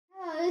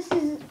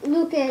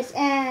Lucas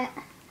and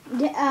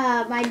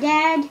my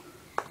dad,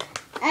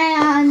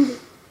 and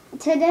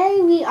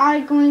today we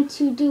are going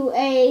to do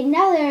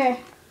another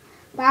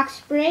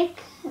box break,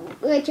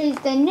 which is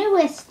the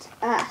newest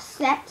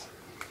set,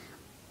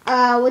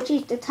 which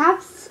is the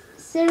Topps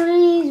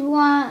Series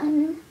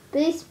 1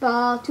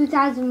 Baseball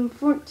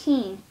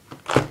 2014.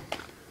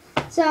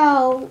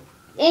 So,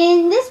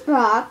 in this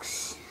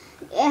box,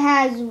 it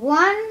has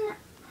one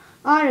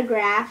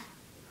autograph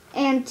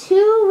and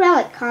 2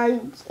 relic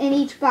cards in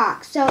each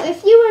box. So,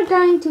 if you are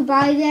going to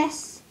buy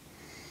this,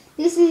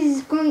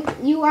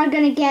 you are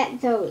going to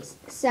get those.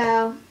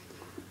 So,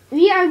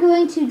 we are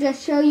going to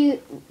just show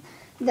you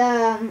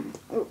the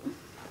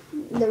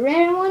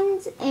rare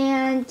ones,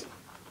 and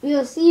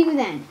we'll see you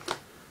then.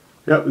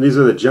 Yep, and these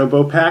are the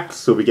jumbo packs,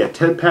 so we get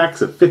 10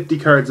 packs of 50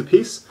 cards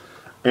apiece,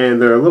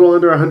 and they're a little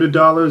under $100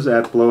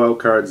 at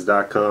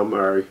blowoutcards.com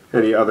or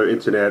any other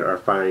internet or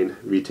fine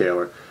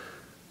retailer.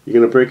 You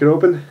gonna break it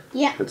open?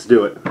 Yeah. Let's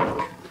do it.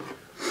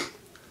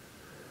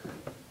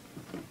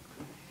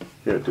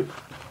 Yeah, do.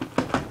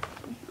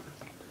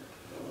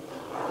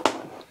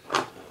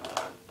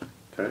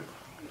 Okay.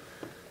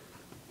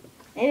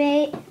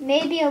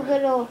 Maybe a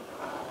little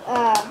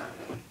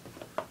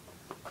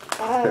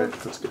Okay,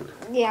 that's good.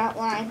 the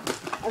outline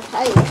of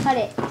how you cut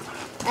it,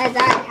 as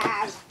I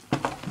have.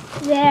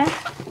 There.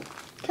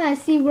 Kind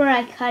of see where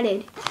I cut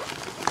it.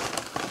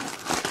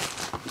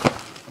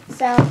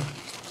 So,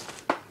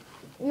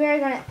 we're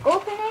going to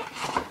open it.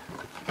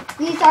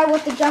 These are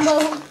what the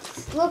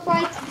jumbos look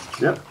like.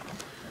 Yep.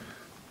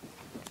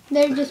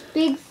 They're just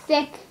big,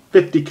 thick.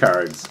 50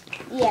 cards.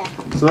 Yeah.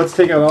 So let's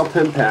take out all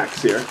 10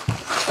 packs here.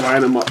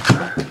 Line them up.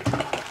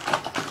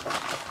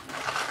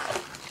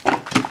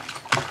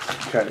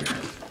 Okay.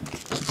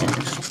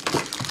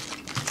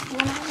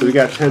 So we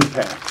got 10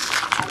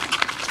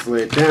 packs. Let's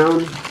lay it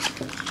down.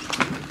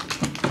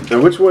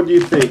 Now, which one do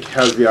you think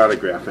has the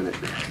autograph in it?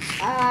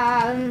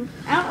 I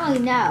don't really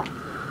know.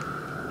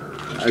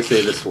 I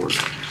say this one.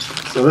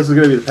 So this is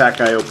going to be the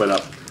pack I open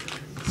up.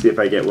 See if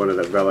I get one of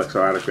the relics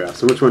or autographs.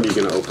 So which one are you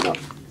going to open up?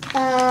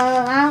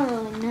 I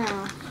don't really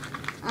know.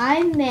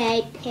 I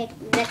may pick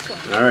this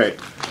one. All right.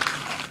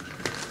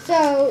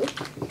 So,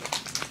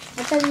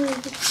 I thought we were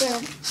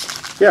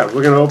just Yeah,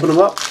 we're going to open them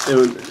up.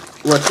 And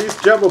what these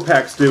jumbo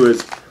packs do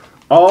is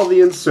all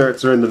the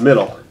inserts are in the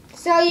middle.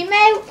 So you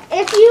may,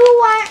 if you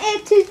want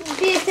it to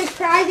be a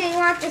surprise and you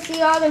want to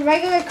see all the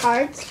regular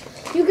cards,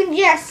 you can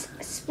just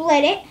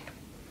split it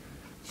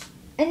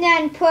and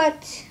then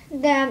put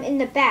them in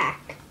the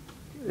back.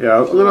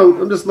 Yeah,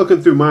 I'm just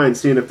looking through mine,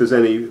 seeing if there's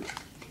any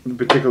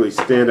particularly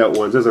standout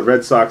ones. There's a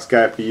Red Sox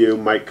guy for you,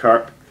 Mike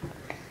Carp.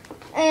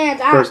 And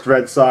First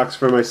Red Sox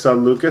for my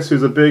son Lucas,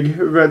 who's a big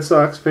Red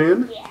Sox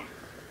fan. Yeah.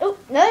 Oh,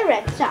 another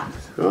Red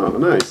Sox. Oh,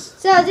 nice.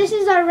 So this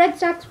is our Red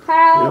Sox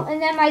pile, Yep.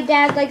 and then my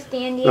dad likes the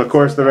Indians. Of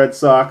course, the Red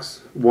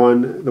Sox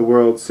won the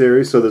World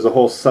Series, so there's a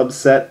whole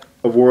subset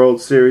of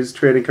World Series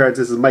trading cards.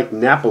 This is Mike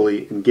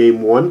Napoli in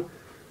Game 1.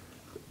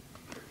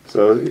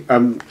 So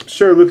I'm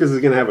sure Lucas is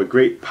going to have a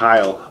great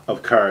pile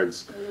of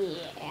cards.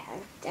 Yeah,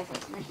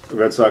 definitely. The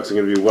Red Sox are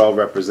going to be well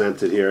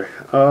represented here.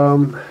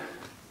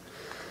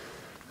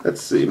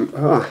 Let's see.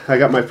 Oh, I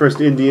got my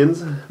first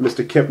Indians,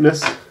 Mr.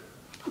 Kipnis.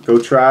 Go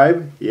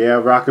Tribe. Yeah,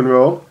 rock and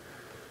roll.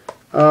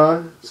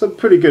 Some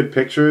pretty good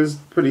pictures.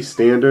 Pretty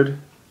standard.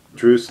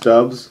 Drew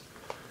Stubbs.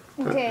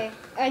 Okay,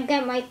 I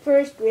got my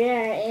first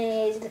rare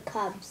is the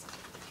Cubs.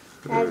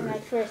 That was my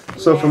first rare.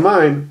 So for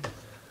mine,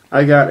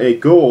 I got a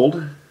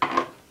gold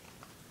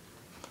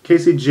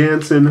Casey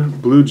Jansen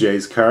Blue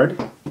Jays card.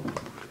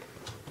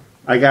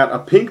 I got a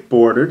pink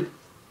bordered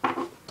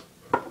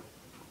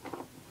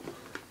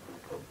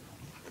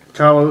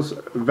Carlos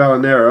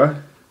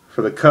Vallanera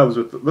for the Cubs.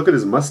 Look at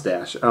his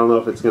mustache. I don't know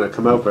if it's going to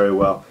come out very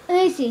well.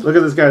 Let me see. Look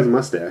at this guy's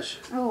mustache.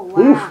 Oh,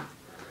 wow. Oof.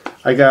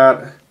 I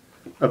got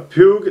a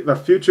Puig, The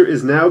Future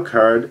Is Now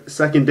card.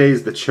 Second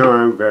Day's The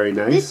Charm. Very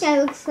nice. This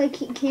guy looks like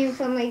he came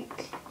from,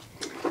 like...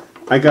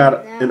 I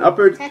got an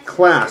upper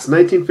class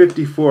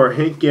 1954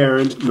 Hank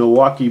Aaron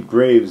Milwaukee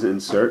Braves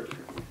insert.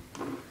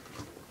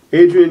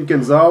 Adrian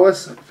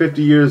Gonzalez,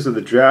 50 years of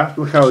the draft.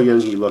 Look how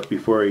young he looked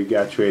before he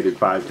got traded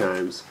 5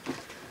 times.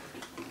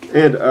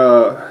 And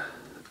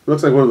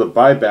looks like one of the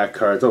buyback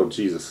cards. Oh,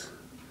 Jesus.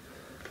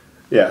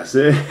 Yeah,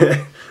 see?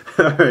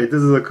 Alright, this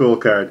is a cool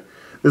card.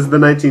 This is the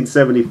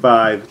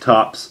 1975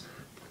 Topps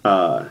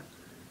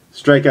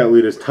strikeout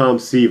leaders, Tom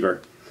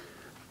Seaver.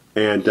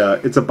 And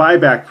it's a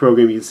buyback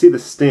program. You can see the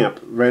stamp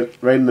right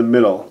in the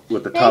middle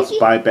with the Topps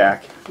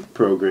buyback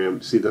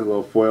program. See the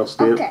little foil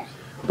stamp? Okay.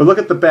 But look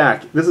at the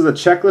back. This is a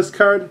checklist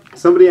card.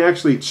 Somebody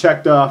actually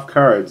checked off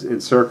cards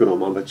and circled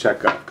them on the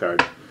checkoff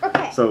card.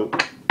 Okay. So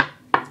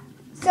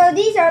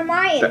these are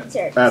my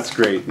inserts. that's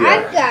great.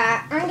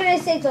 Yeah. I'm going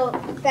to say the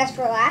best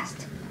for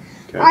last.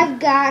 Okay. I've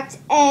got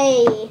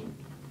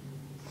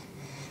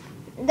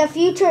The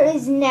Future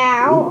Is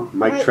Now. Ooh,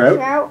 Mike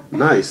Trout.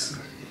 Nice.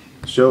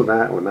 Show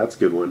that one. That's a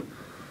good one.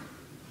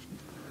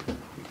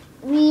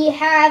 We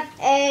have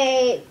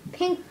a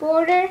pink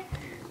border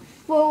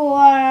for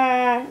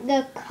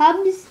the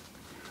Cubs.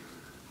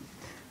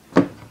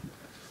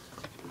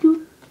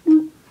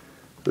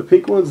 The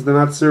pink ones, they're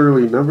not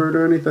serially numbered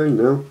or anything,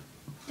 no?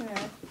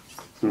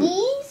 No.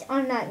 These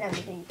are not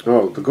numbered.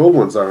 Oh, the gold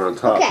ones are on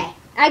top. Okay,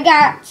 I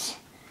got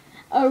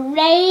a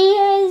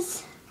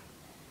Rays,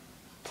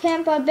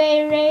 Tampa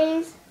Bay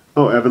Rays.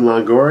 Oh, Evan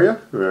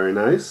Longoria, very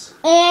nice.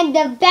 And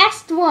the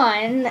best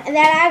one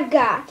that I've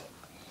got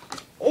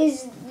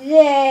is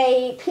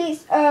the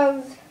piece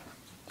of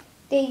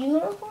the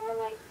uniform,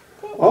 I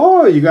think.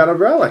 Oh, you got a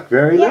relic,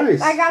 very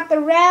nice. I got the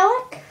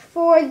relic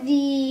for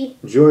the...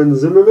 Jordan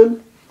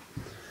Zimmerman.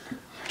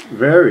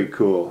 Very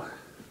cool.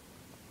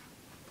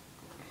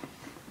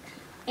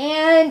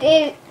 And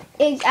it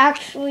is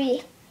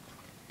actually,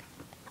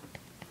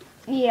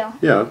 Yeah,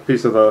 a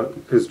piece of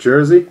his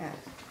jersey.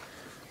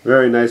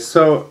 Very nice.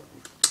 So,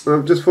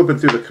 I'm just flipping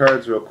through the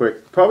cards real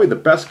quick. Probably the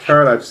best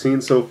card I've seen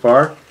so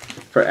far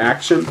for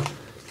action.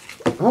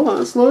 Hold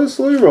on,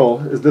 slowly roll.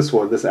 Is this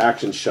one, this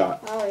action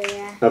shot. Oh,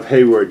 yeah. Of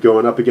Hayward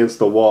going up against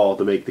the wall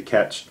to make the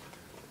catch.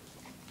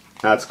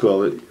 That's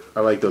cool.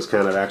 I like those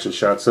kind of action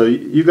shots. So,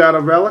 you got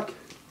a relic?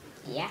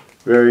 Yeah.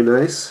 Very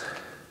nice.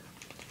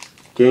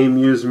 Game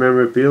used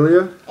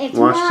memorabilia. It's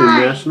Washington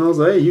mine. Nationals.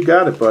 Hey, you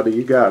got it, buddy.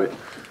 You got it.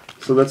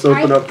 So let's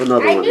open up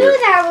another I one knew here.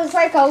 that was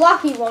like a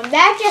lucky one.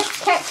 That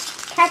just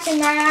kept catching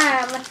my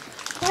eye. I'm like,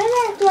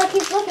 why do I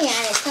keep looking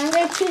at it? So I'm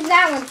going to choose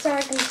that one so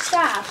I can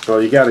stop. Well,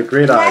 you got a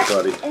great eye,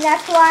 buddy. And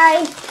that's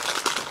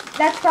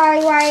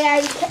probably why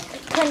I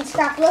couldn't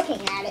stop looking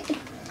at it.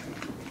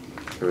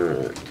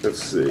 Alright,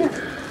 let's see.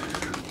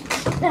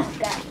 Oh,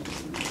 God.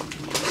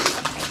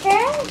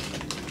 Okay.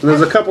 And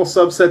there's a couple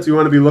subsets you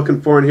want to be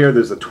looking for in here.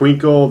 There's a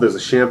Twinkle, there's a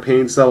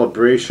Champagne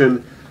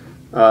Celebration.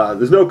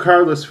 There's no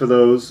card list for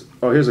those.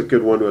 Oh, here's a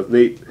good one with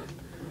Nate.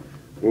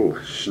 Ooh,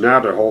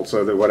 Schneiderholtz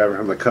or whatever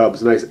from the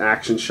Cubs. Nice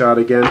action shot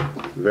again.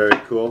 Very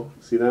cool.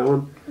 See that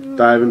one?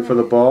 Diving for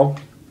the ball.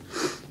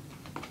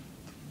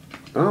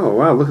 Oh,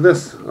 wow, look at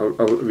this. A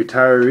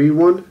retiree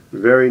one.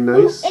 Very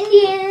nice. Ooh,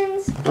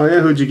 Indians. Oh, yeah,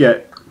 who'd you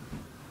get?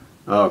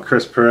 Oh,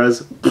 Chris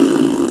Perez.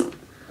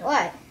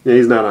 What? Yeah,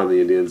 he's not on the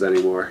Indians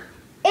anymore.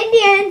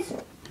 Indians.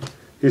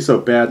 He's so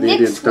bad the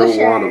Indians don't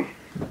want him.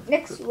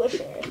 Nick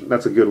Swisher.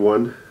 That's a good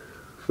one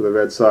for the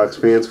Red Sox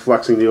fans,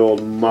 flexing the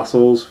old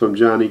muscles from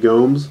Johnny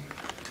Gomes.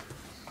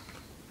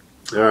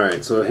 All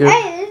right, so here.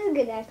 Hey, this is a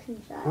good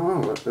action shot.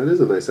 Oh, that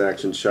is a nice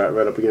action shot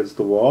right up against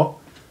the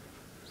wall.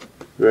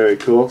 Very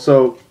cool.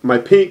 So my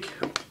pink,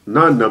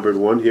 non-numbered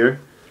one here.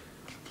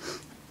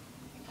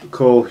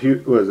 Cole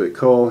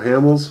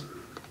Hamels.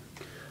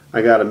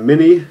 I got a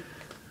mini.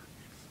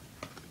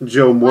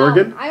 Joe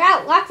Morgan. Wow, I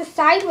got lots of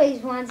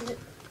sideways ones.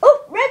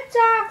 Oh, Red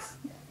Sox.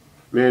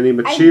 Manny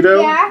Machado.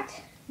 I got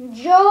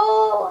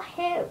Joe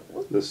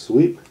The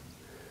sweep.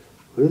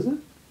 What is it?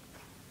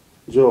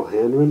 Joel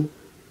Handren.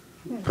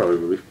 Probably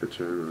relief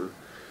pitcher. I don't know.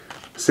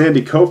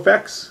 Sandy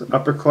Koufax,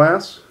 upper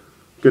class.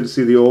 Good to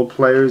see the old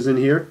players in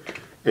here.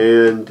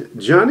 And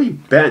Johnny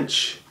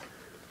Bench.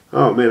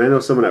 Oh man, I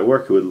know someone at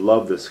work who would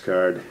love this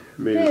card.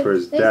 Maybe for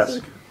his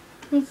desk.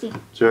 Let's see.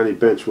 Johnny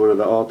Bench, one of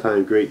the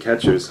all-time great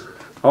catchers.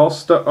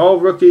 All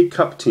rookie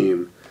cup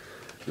team.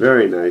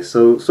 Very nice.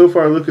 So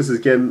far Lucas is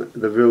getting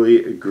the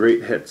really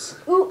great hits.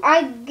 Ooh,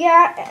 I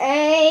got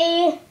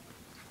a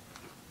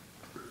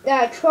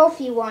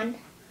trophy one.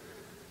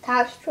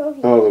 Topps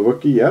trophy. Oh, the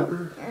rookie, yep.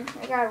 Yeah,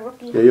 I got a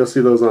rookie. Yeah, you'll see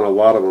those on a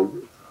lot of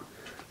them.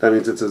 That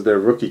means it's their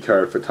rookie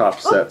card for top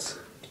sets.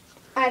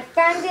 I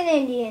found an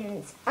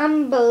Indians.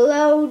 I'm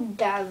below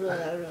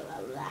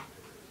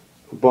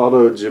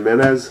Baldo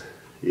Jimenez.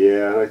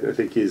 Yeah, I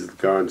think he's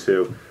gone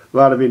too. A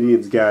lot of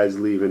Indians guys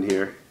leaving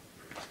here.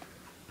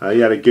 He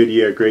had a good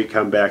year, great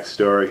comeback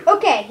story.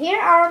 Okay, here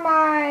are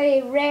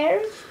my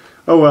rares.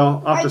 Oh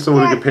well, off to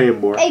someone who can pay him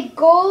more. A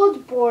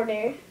gold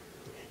border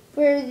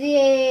for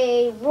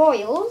the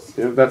Royals.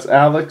 Yeah, that's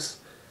Alex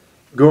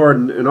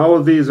Gordon, and all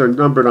of these are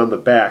numbered on the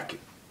back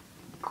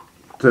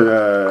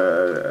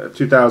to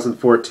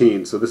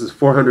 2014. So this is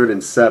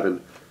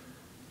 407.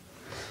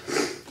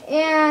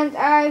 And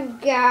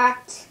I've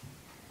got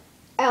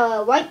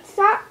White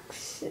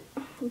Sox,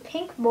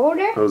 pink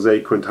border. Jose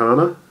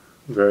Quintana,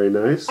 very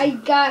nice. I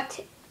got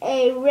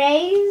a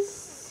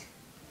Rays,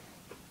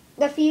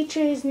 the future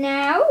is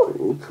now.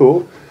 Ooh,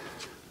 cool.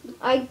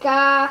 I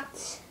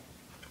got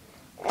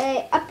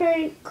a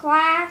upper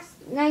class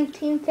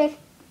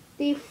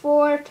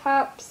 1954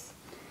 Topps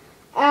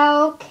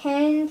Al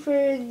Ken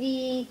for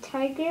the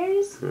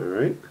Tigers. All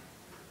right.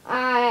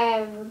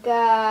 I've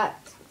got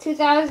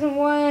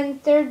 2001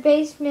 third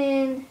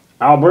baseman.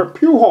 Albert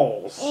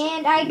Pujols.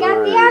 And I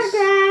got the Nice.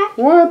 autograph.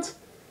 What?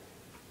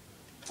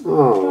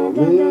 Oh,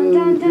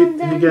 man.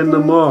 You're getting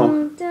them all.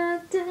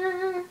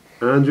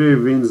 Andre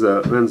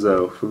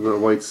Renzo from the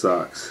White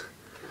Sox.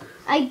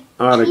 I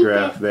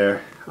Autograph keep it.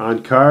 there.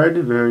 On card,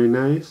 very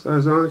nice. Oh,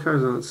 is it on the card?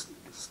 Is it on a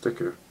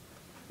sticker?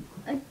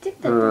 I did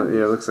Yeah,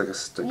 it looks like a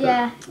sticker.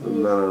 Yeah.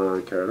 Not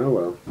on card. Oh,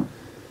 well.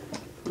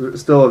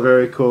 Still a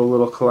very cool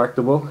little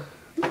collectible.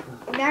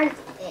 That's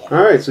it.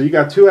 All right, so you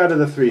got 2 out of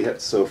the 3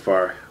 hits so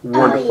far.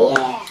 Wonderful. Oh,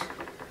 yeah.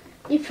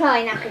 You're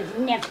probably not going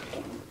to never get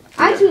it.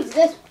 I choose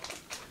this one.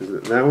 Is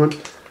it that one?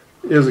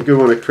 Here's a good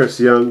one of Chris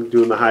Young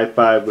doing the high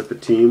five with the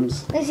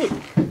teams. Let's see.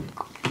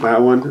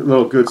 That one, a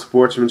little good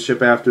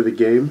sportsmanship after the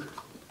game.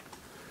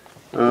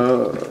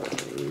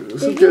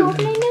 Some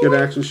good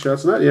action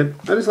shots. Not yet.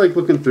 I just like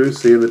looking through,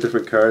 seeing the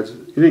different cards.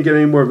 You didn't get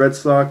any more Red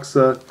Sox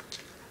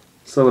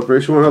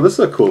celebration one? Oh, this is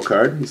a cool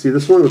card. You see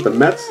this one with the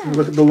Mets?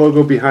 Look at the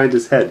logo behind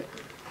his head.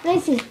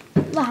 Let's see.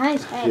 Behind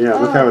his head. Yeah,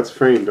 look how it's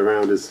framed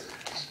around his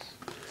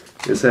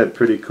head.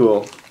 Pretty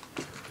cool.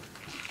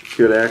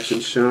 Good action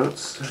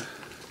shots.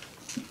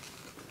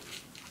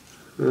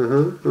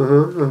 Alright.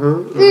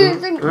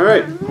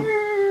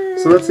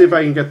 So let's see if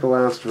I can get the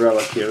last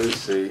relic here. Let's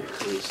see.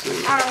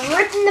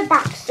 Ripping the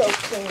box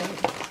open.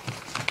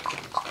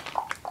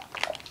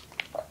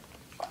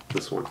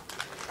 This one.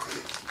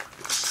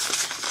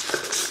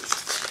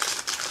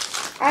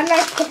 I'm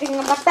not skipping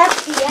them, but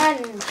that's the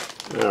end.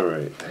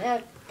 Alright.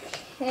 Okay.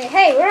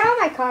 Hey, where are all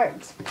my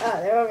cards? Oh,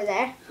 they're over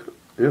there.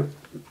 Yep.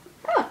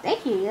 Oh,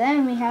 thank you.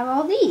 Then we have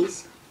all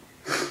these.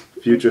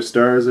 Future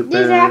Stars are back.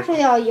 These are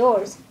actually all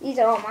yours. These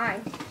are all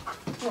mine.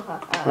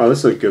 Oh, this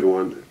is a good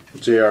one.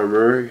 J.R.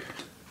 Murray.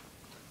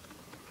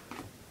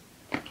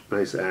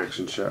 Nice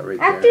action shot right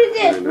there. After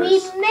this,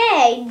 nice.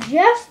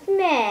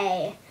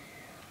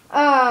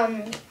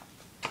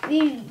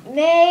 we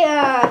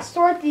may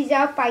sort these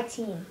out by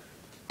team.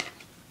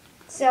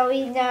 So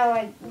we know,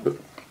 like,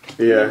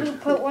 maybe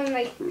put one,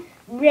 like,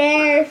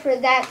 rare for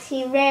that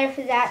team, rare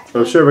for that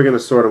team. I'm sure we're going to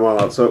sort them all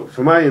out. So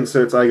for my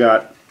inserts, I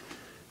got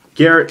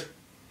Garrett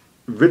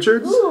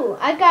Richards. Ooh,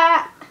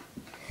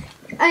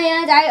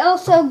 and I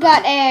also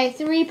got a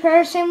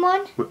 3-person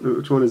one.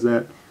 Which one is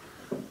that?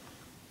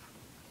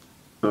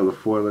 Oh, the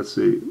 4, let's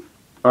see.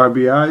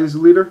 RBI's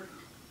leader?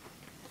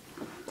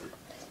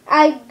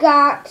 I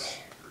got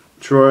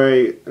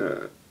Troy,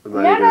 none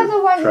of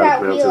the ones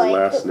that we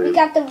like. We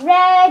got the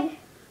red.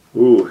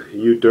 Ooh,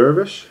 Yu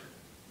Dervish.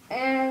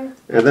 And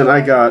then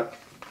I got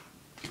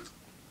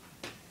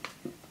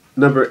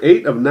number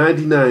 8 of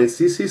 99,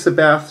 CC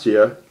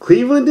Sabathia,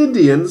 Cleveland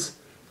Indians,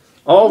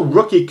 all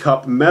Rookie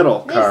Cup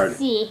medal card. Let's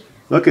see.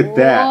 Look at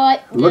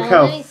that. Look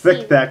how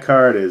thick that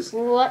card is.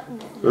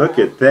 Look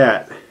at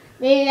that.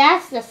 Maybe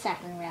that's the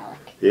second relic.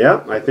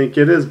 Yep, I think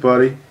it is,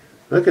 buddy.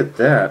 Look at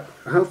that.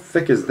 How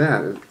thick is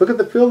that? Look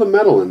at feel the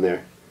metal in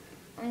there.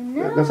 I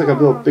know. That's like a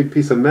little big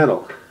piece of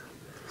metal.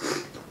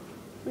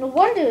 No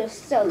wonder it's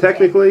so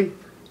Technically, thick.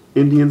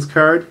 Indians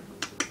card,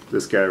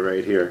 this guy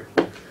right here.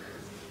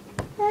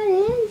 That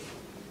is.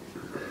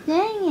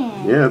 Dang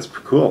it. Yeah, that's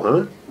cool,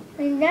 huh?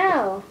 I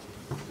know.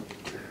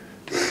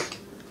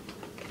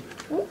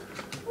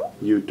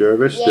 Yu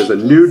Dervish. There's a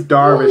new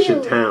Darvish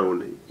in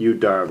town. Yu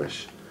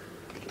Darvish.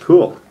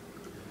 Cool.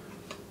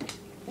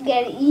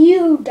 Get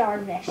you,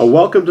 Darvish. A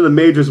welcome to the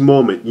majors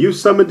moment. Yu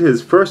summoned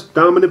his first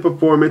dominant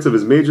performance of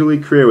his major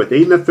league career with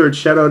 8 1/3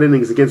 shutout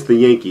innings against the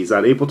Yankees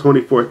on April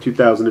 24,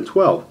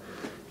 2012.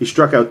 He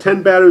struck out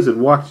 10 batters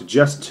and walked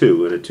just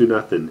 2 in a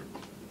 2-0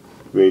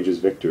 Rangers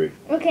victory.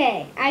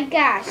 Okay, I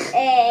got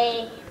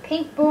a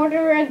pink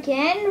border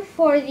again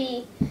for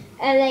the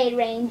LA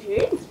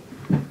Rangers.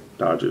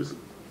 Dodgers.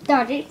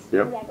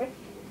 Yep.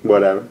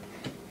 Whatever.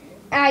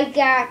 I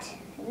got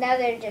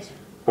another just...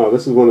 Oh,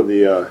 this is one of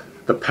the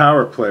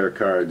power player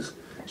cards.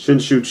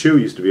 Shin-Shu Chu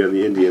used to be on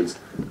the Indians.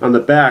 On the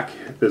back,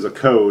 there's a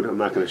code. I'm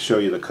not going to show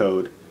you the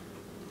code.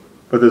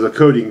 But there's a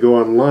code you can go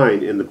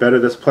online, and the better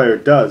this player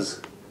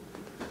does,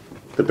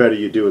 the better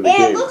you do in the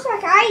game. It looks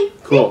like I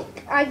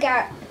think I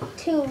got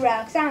 2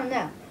 relics. I don't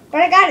know.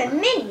 But I got a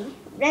mini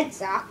Red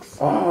Sox.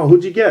 Oh,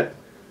 who'd you get?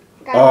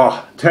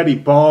 Teddy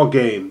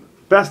Ballgame.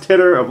 Best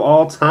hitter of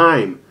all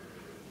time.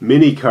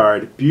 Mini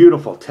card.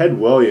 Beautiful. Ted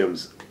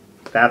Williams.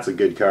 That's a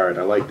good card.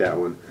 I like that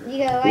one.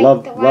 You like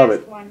love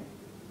it. One.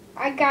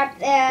 I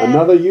got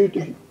another Yu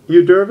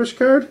Dervish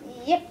card?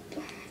 Yep.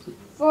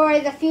 For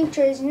the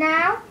futures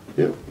now.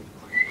 Yep.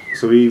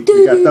 So we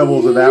got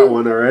doubles of that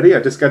one already. I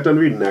just got done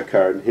reading that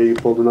card. Here you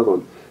pulled another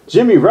one.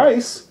 Jimmy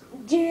Rice.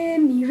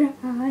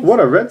 What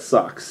a Red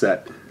Sox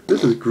set.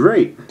 This is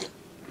great.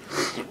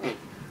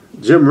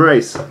 Jim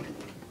Rice.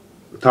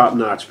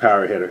 Top-notch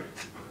power hitter.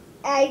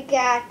 I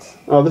got...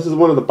 Oh, this is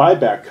one of the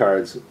buyback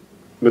cards.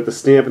 With the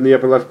stamp in the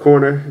upper left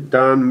corner.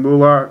 Don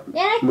Mular.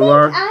 Yeah, I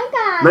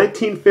got...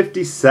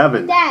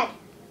 1957. Dad,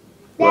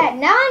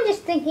 now I'm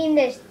just thinking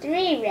there's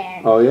 3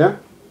 rare. Oh, yeah?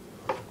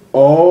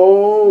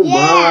 Oh, yeah,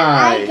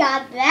 my. I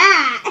got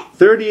that.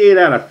 38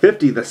 out of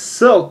 50. The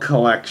Silk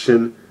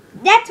collection.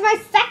 That's my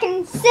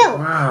second Silk.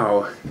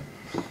 Wow.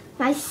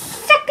 My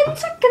second.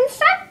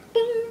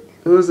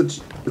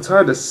 It's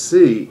hard to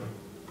see.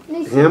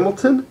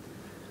 Hamilton?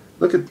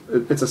 Look at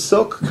it's a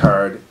Silk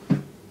card.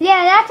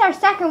 Yeah, that's our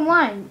second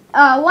one.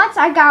 Once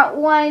I got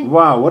one.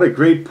 Wow, what a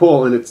great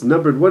pull, and it's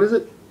numbered. What is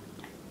it?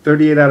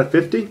 38 out of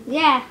 50.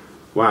 Yeah.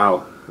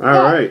 Wow.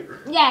 All right.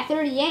 Yeah,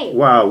 38.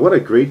 Wow, what a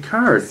great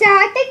card. So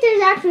I think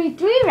there's actually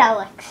 3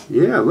 relics.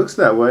 Yeah, it looks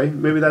that way.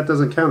 Maybe that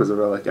doesn't count as a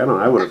relic. I don't know.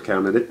 I would have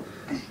counted it.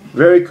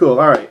 Very cool.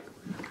 All right.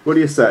 What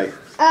do you say?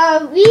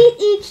 We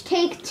each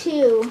take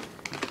 2.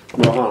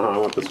 Well, hold on. I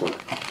want this one.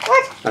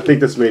 What? I think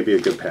this may be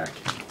a good pack.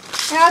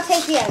 And I'll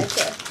take the other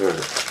 2. All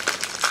right.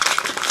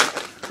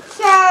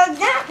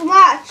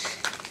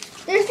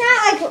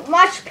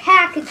 much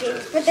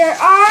packages, but there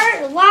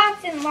are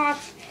lots and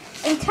lots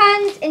and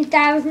tons and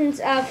thousands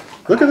of.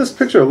 Look at this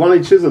picture of Lonnie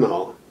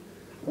Chisenhall.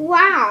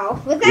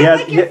 Wow, was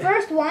that your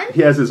first one?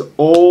 He has his the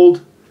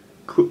old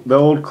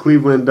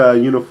Cleveland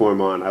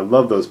uniform on. I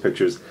love those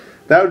pictures.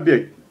 That would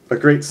be a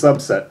great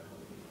subset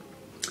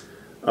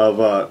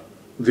of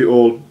the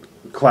old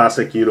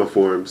classic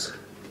uniforms.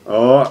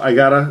 Oh, I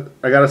got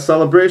a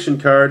celebration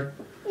card.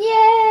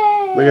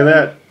 Yay! Look at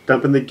that.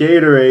 Dumping the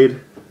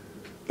Gatorade.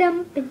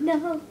 Dumping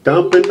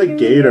the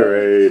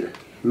Gatorade.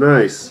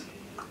 Nice.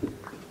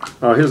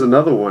 Oh, here's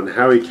another one.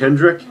 Howie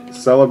Kendrick.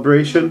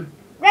 Celebration.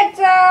 Red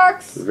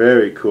Sox.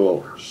 Very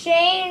cool.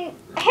 Shane.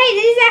 Hey,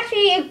 this is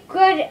actually a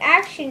good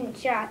action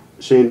shot.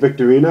 Shane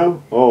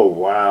Victorino. Oh,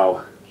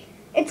 wow.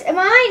 It's mine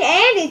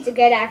and it's a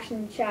good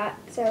action shot.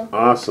 So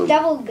awesome.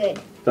 Double good.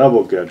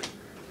 Double good.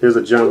 Here's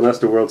a John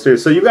Lester World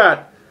Series. So you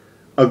got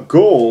a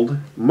gold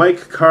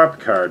Mike Carp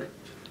card.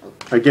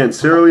 Again,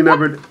 serially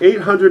numbered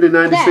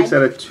 896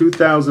 out of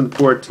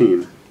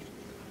 2014.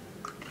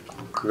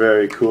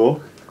 Very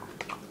cool.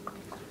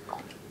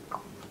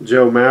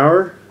 Joe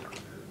Mauer.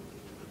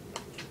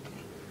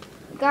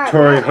 God,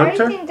 Torrey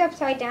Hunter. Everything's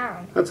upside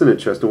down. That's an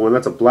interesting one.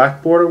 That's a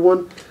black border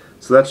one.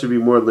 So that should be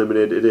more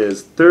limited. It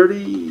is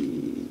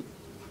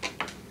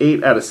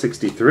 38 out of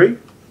 63.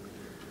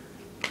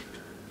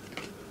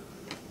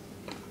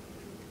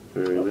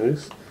 Very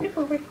nice.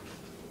 Oh,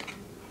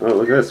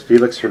 look at this.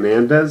 Felix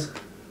Hernandez.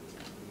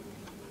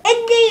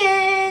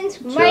 Indians.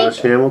 Josh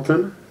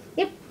Hamilton.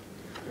 Yep.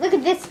 Look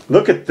at this.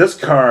 Look at this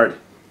card.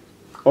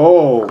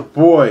 Oh,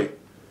 boy.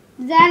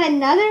 Is that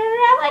another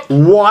relic?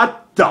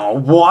 What the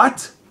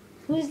what?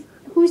 Who's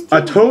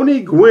a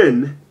Tony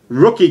Gwynn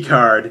rookie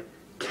card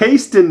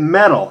cased in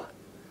metal.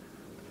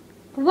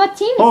 What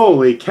team is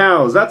Holy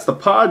cows, that's the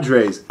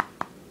Padres.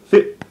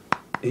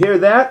 Hear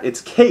that? It's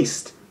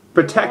cased.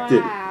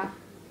 Protected.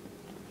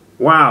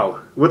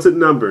 Wow. What's it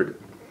numbered?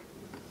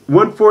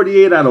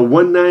 148 out of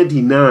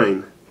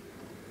 199.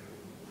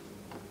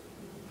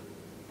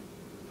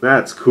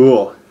 That's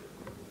cool.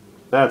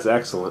 That's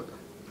excellent.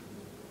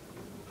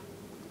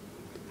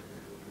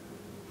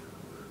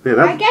 Man,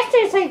 I guess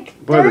there's like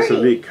 30. Boy, there's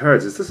some neat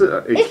cards. Is this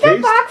a Is case? the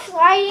box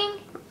lying?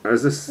 Or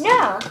is this?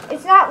 No,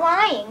 it's not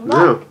lying.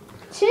 Look. No.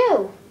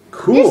 Two.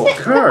 Cool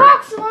card. The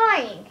box is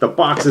lying. The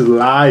box is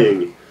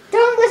lying.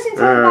 Don't listen to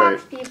the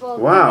box, people.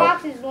 Wow. The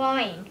box is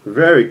lying.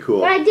 Very cool.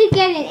 But I did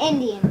get an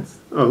Indians.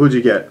 Oh, who'd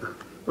you get?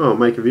 Oh,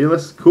 Mike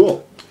Aviles.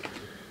 Cool.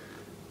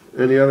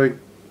 Any other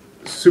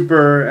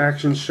super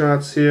action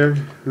shots here?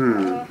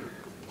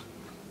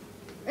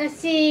 Let's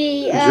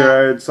see.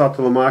 Jared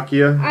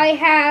Saltalamacchia. I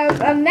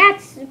have a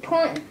Matt's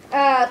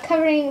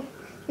covering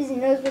his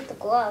nose with the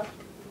glove.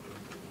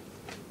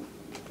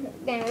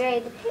 Getting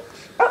ready to pitch.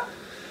 Oh,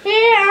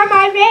 here are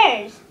my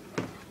Bears.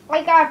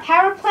 I got a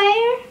power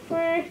player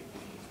for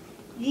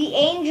the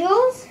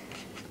Angels.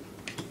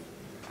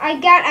 I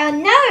got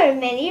another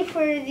mini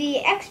for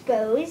the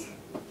Expos.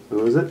 Who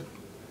was it?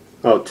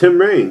 Oh, Tim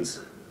Raines.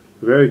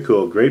 Very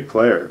cool. Great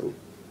player.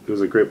 He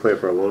was a great player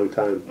for a long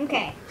time.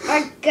 Okay.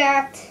 I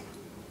got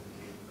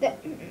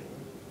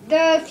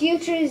the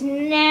Futures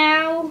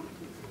Now.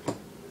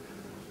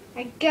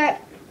 I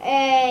got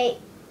a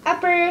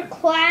upper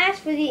class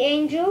for the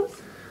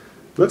Angels.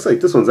 Looks like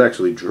this one's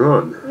actually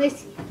drawn. Let's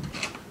see.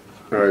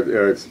 Or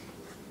it's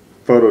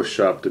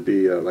photoshopped to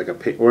be like a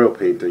oil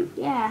painting.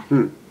 Yeah.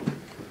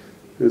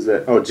 Who's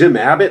that? Oh, Jim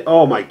Abbott?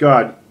 Oh, my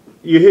God.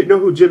 You know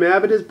who Jim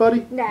Abbott is,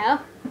 buddy? No.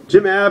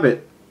 Jim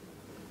Abbott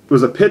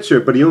was a pitcher,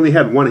 but he only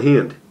had one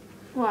hand.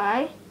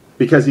 Why?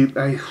 Because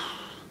I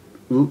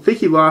think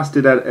he lost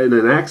it in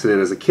an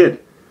accident as a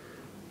kid.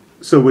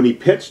 So when he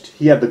pitched,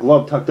 he had the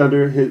glove tucked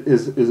under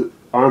his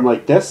arm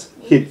like this.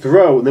 He'd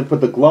throw and then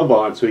put the glove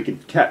on so he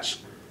could catch.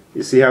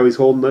 You see how he's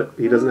holding it?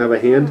 He doesn't have a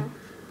hand.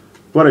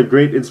 What a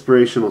great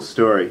inspirational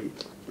story.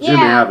 Jim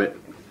Abbott.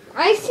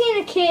 I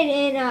seen a kid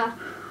in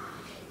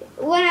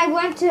when I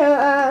went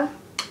to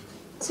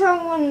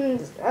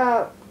someone's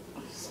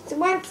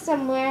went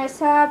somewhere. I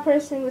saw a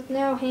person with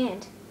no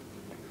hand.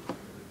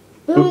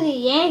 Boo the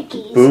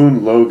Yankees.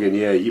 Boone Logan,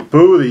 yeah.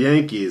 Boo the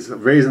Yankees.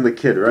 Raising the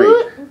kid,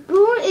 right?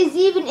 Boone is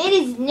even in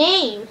his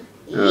name.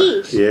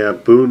 Yeah,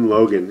 Boone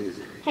Logan.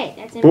 Hey,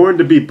 that's Born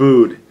to be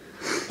booed.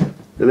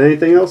 And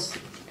anything else?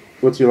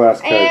 What's your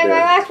last card there? My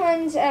last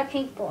one's a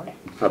pink border.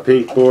 A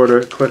pink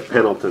border, Cliff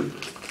Pendleton.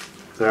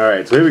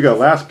 Alright, so here we go.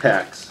 Last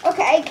packs.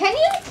 Okay, can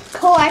you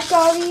collect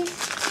all these?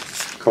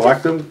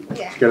 Collect them?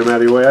 Yeah. Get them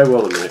out of your way? I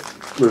will tonight.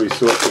 When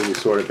we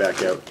sort it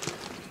back out.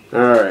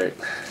 Alright.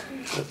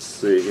 Let's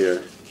see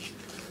here.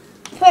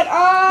 Put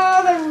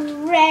all the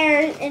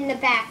rares in the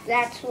back.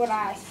 That's what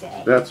I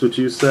say. That's what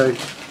you say?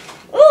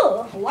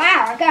 Ooh,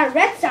 wow. I got a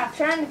Red Sox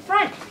right in the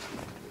front.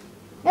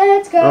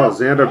 Let's go. Oh,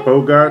 Xander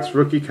Bogaerts,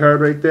 rookie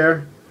card right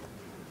there.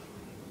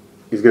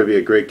 He's going to be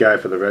a great guy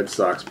for the Red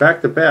Sox.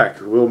 Back to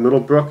back. Will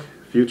Middlebrook,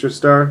 future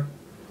star.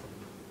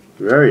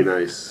 Very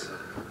nice.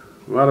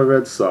 A lot of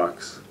Red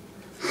Sox.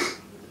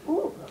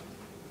 Ooh.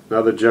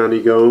 Another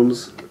Johnny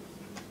Gomes.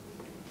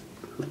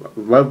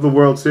 Love the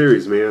World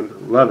Series,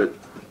 man. Love it.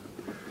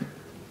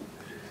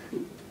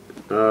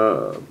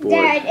 Oh, boy.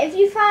 Dad, if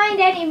you find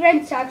any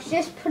Red Sox,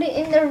 just put it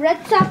in the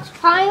Red Sox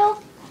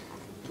pile.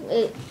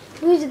 Wait,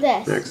 who's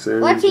this?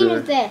 Alexander. What team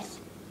is this?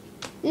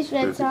 This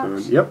Red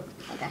Sox? Yep.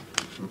 Okay.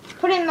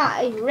 Put in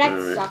my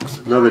Red Sox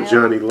pile. Another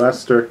Johnny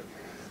Lester.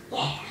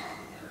 Yeah.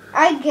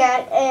 I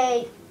got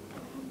a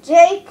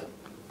Jake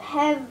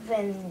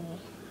Peavy.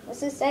 What's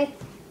this say?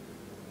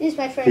 This is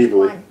my first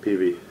one.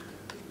 Peavy.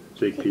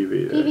 Jake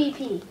Peavy. Yeah.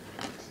 PvP.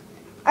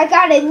 I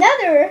got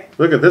another.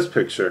 Look at this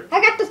picture.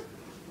 I got the.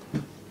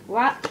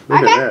 What?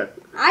 Look at that.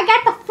 I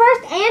got the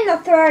first and the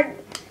third.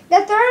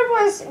 The third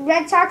was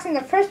Red Sox and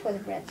the first was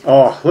Red Sox.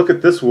 Oh, look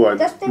at this one.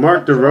 Dustin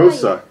Mark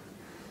Pedroia.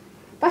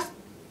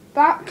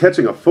 DeRosa.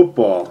 Catching a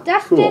football.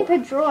 Dustin Cool.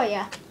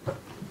 Pedroia.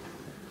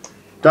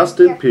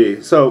 Dustin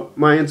P. So,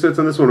 my inserts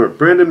on this one are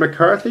Brandon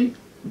McCarthy.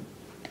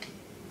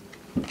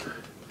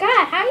 God,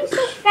 how are you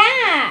so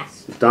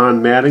fast?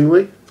 Don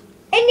Mattingly.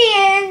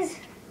 Indians.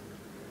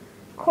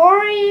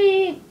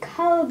 Corey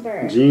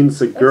Kluber. Gene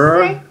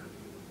Segura.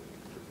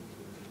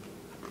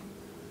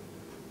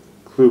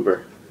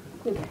 Kluber.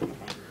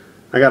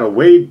 I got a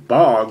Wade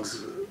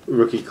Boggs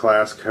rookie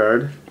class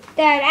card.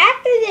 Dad,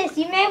 after this,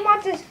 you may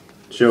want to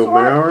Joe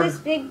sort Mauer. this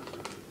big.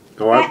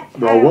 Well,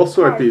 we'll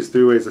sort these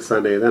 3 ways a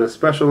Sunday. Then a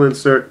special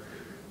insert,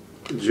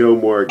 Joe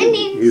Morgan,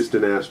 Indians.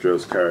 Houston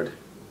Astros card.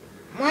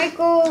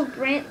 Michael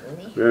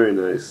Brantley. Very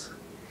nice.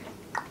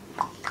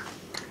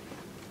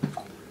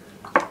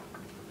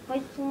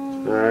 All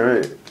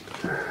right.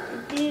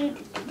 Dude.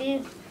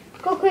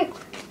 Go quick.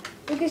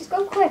 Lucas,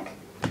 go quick.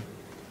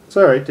 It's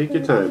all right. Take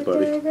your time,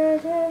 buddy.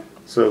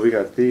 So we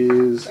got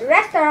these. The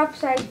rest are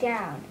upside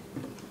down.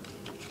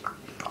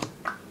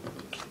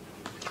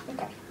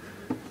 Okay.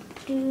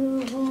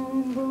 Boom,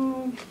 boom,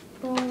 boom,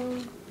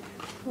 boom,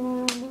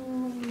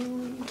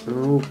 boom.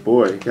 Oh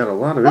boy, got a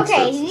lot of inserts.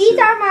 Okay, these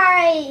are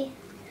my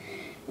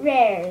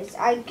rares.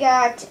 I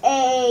got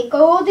a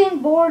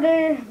golden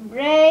border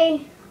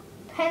Ray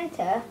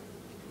Penta.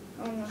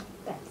 I don't know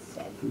what that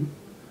said.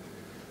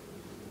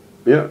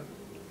 Yeah.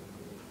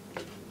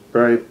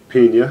 Brian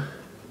Pena,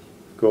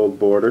 gold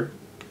border.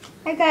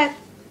 I got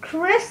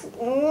Chris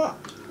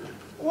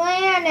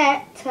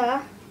Lanetta.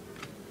 I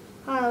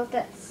don't know what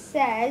that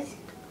says.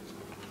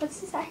 What's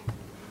this say?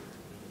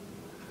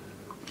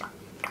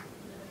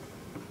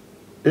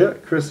 Yeah,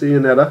 Chris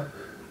Iannetta.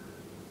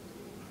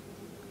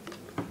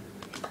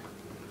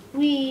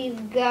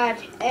 We've got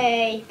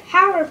a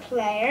power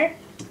player.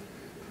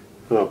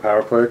 Oh,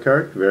 power player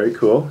card. Very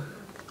cool.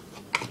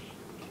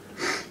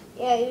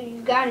 Yeah,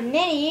 you've got a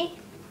mini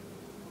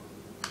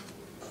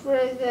for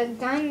the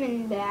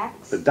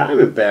Diamondbacks. The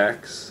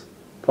Diamondbacks.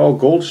 Paul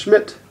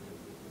Goldschmidt.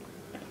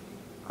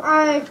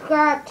 I've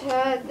got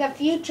the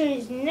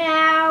Futures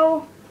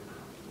Now.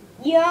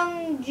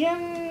 Young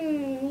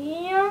Jim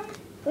Young.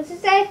 What's it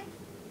say?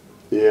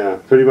 Yeah,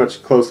 pretty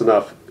much close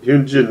enough.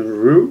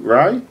 Hyunjin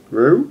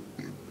Ryu?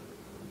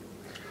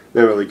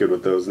 Not really good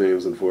with those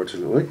names,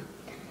 unfortunately.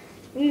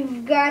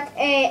 We've got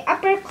a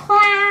upper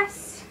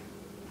class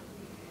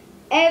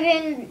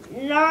Evan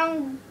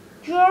Longoria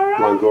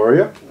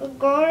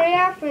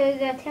for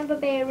the Tampa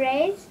Bay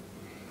Rays.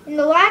 And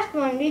the last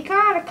one, we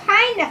got a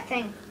kind of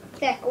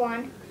thick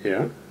one.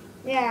 Yeah.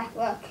 Yeah,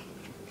 look.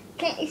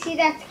 Can't you see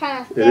that's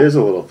kind of thick? It is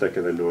a little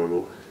thicker than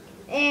normal.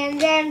 And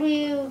then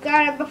we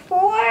got a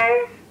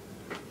before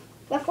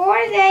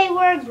they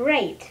were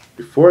great.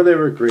 Before they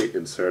were great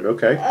insert,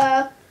 okay.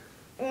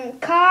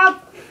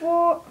 Cobb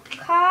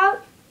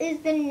is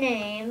the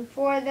name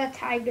for the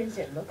Tigers,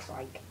 it looks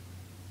like.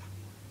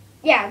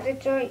 Yeah,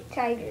 Detroit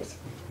Tigers.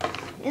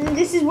 And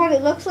this is what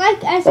it looks like.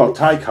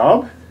 Ty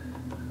Cobb?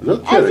 No As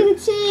you kidding. can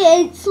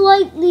see, it's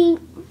slightly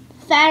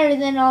fatter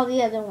than all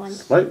the other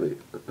ones. Slightly,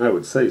 I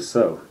would say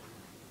so.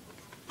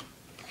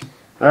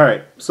 All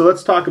right, so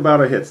let's talk about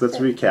our hits. Let's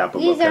recap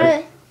them,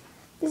 okay?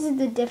 This is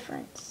the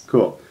difference.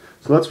 Cool.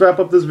 So let's wrap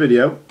up this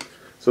video.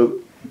 So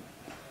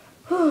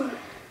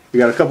we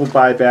got a couple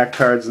buyback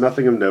cards,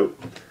 nothing of note.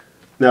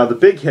 Now the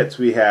big hits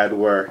we had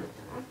were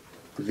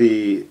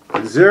the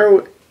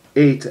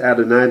 08 out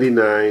of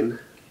 99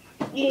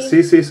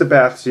 CC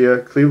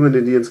Sabathia Cleveland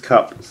Indians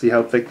Cup. See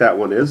how thick that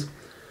one is.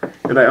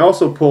 And I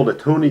also pulled a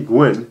Tony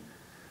Gwynn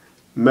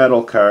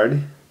metal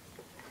card.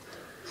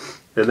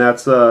 And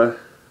that's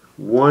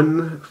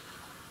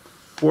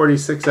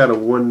 146 out of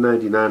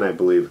 199, I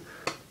believe.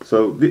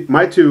 So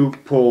my two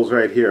pulls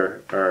right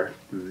here are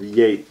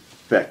yay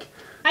thick.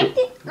 I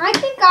think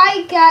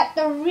I got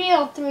the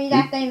real 3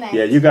 that they made.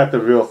 Yeah, you got the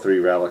real 3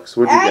 relics.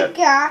 What did you get? I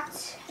got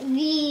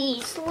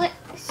the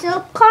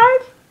Silk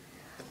card.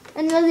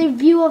 Another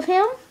view of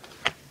him.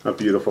 A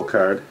beautiful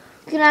card.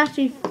 You can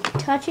actually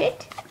touch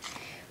it.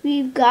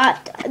 We've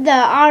got the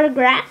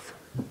autograph.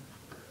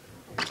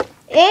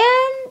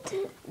 And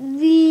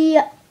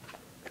the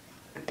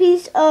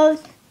piece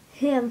of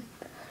him.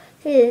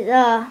 His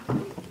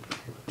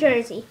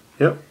jersey.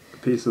 Yep, a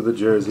piece of the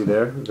jersey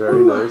there.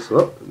 Very nice.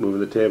 Oh, moving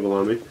the table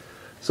on me.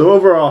 So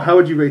overall, how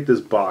would you rate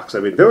this box?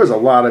 I mean, there was a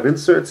lot of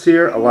inserts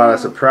here, a lot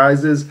of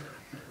surprises.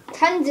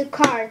 Tons of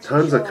cards.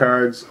 Tons of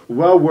cards.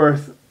 Well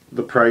worth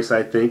the price,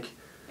 I think.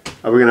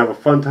 We're going to have a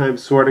fun time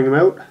sorting them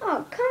out.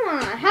 Oh, come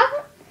on. How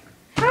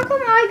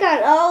come I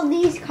got all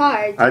these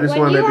cards? I just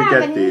wanted to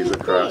get these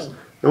across.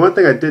 The one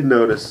thing I did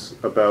notice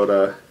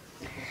about...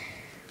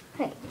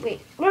 Hey,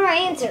 wait. What are my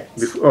answers?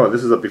 this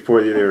is a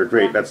before you were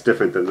great. That's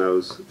different than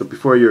those. The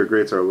before you were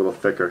greats are a little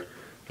thicker.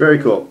 Very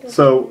cool.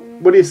 So,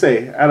 what do you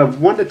say? Out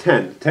of 1 to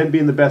 10, 10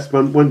 being the best,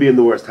 1 being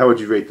the worst, how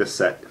would you rate this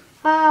set?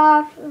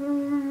 9.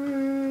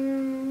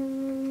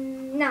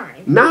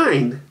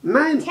 9?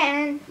 9?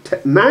 10.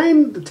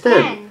 9 to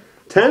 10?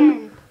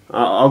 10?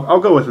 I'll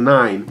go with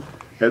 9.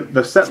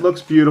 The set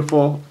looks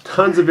beautiful.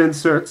 Tons of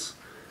inserts.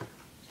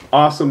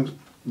 Awesome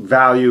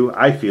value,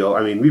 I feel.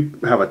 I mean, we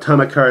have a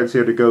ton of cards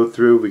here to go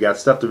through. We got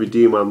stuff to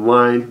redeem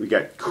online. We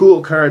got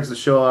cool cards to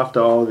show off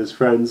to all of his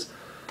friends.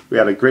 We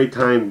had a great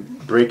time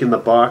breaking the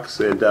box,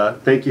 and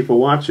thank you for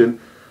watching.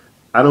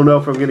 I don't know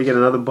if I'm going to get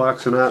another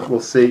box or not. We'll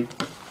see.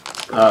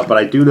 But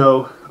I do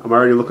know I'm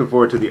already looking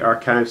forward to the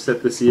archive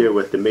set this year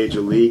with the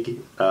Major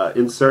League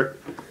insert,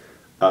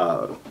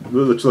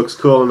 which looks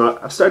cool. And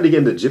I'm starting to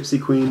get into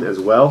Gypsy Queen as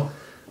well.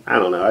 I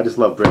don't know. I just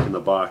love breaking the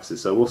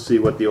boxes, so we'll see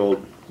what the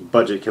old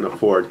budget can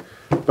afford.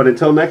 But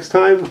until next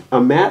time,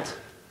 I'm Matt.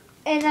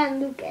 And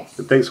I'm Lucas.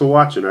 And thanks for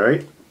watching, all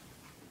right?